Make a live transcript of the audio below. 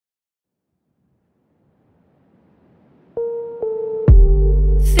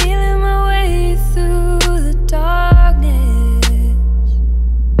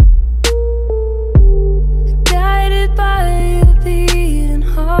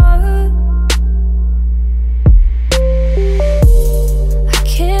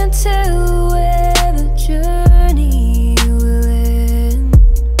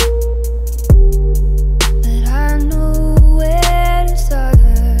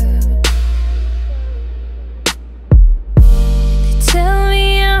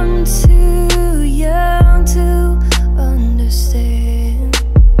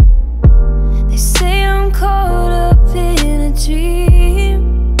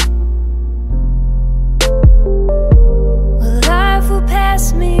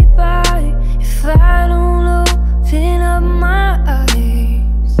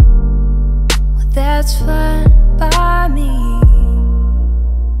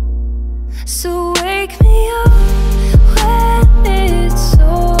So wake me up when it's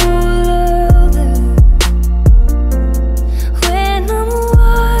all over, when I'm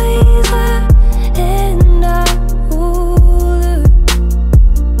wiser and I'm older.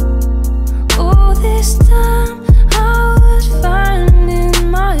 All this time I was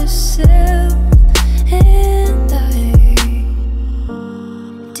finding myself, and I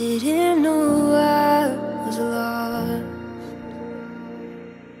didn't know I was lost.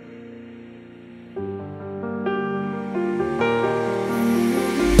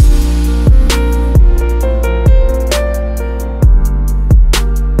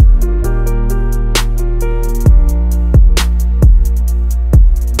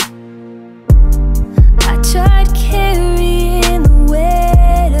 I tried carrying the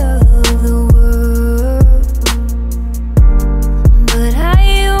weight of the world, but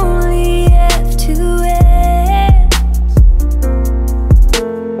I only have two hands.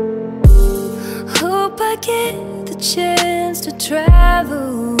 Hope I get the chance to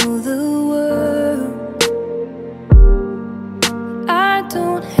travel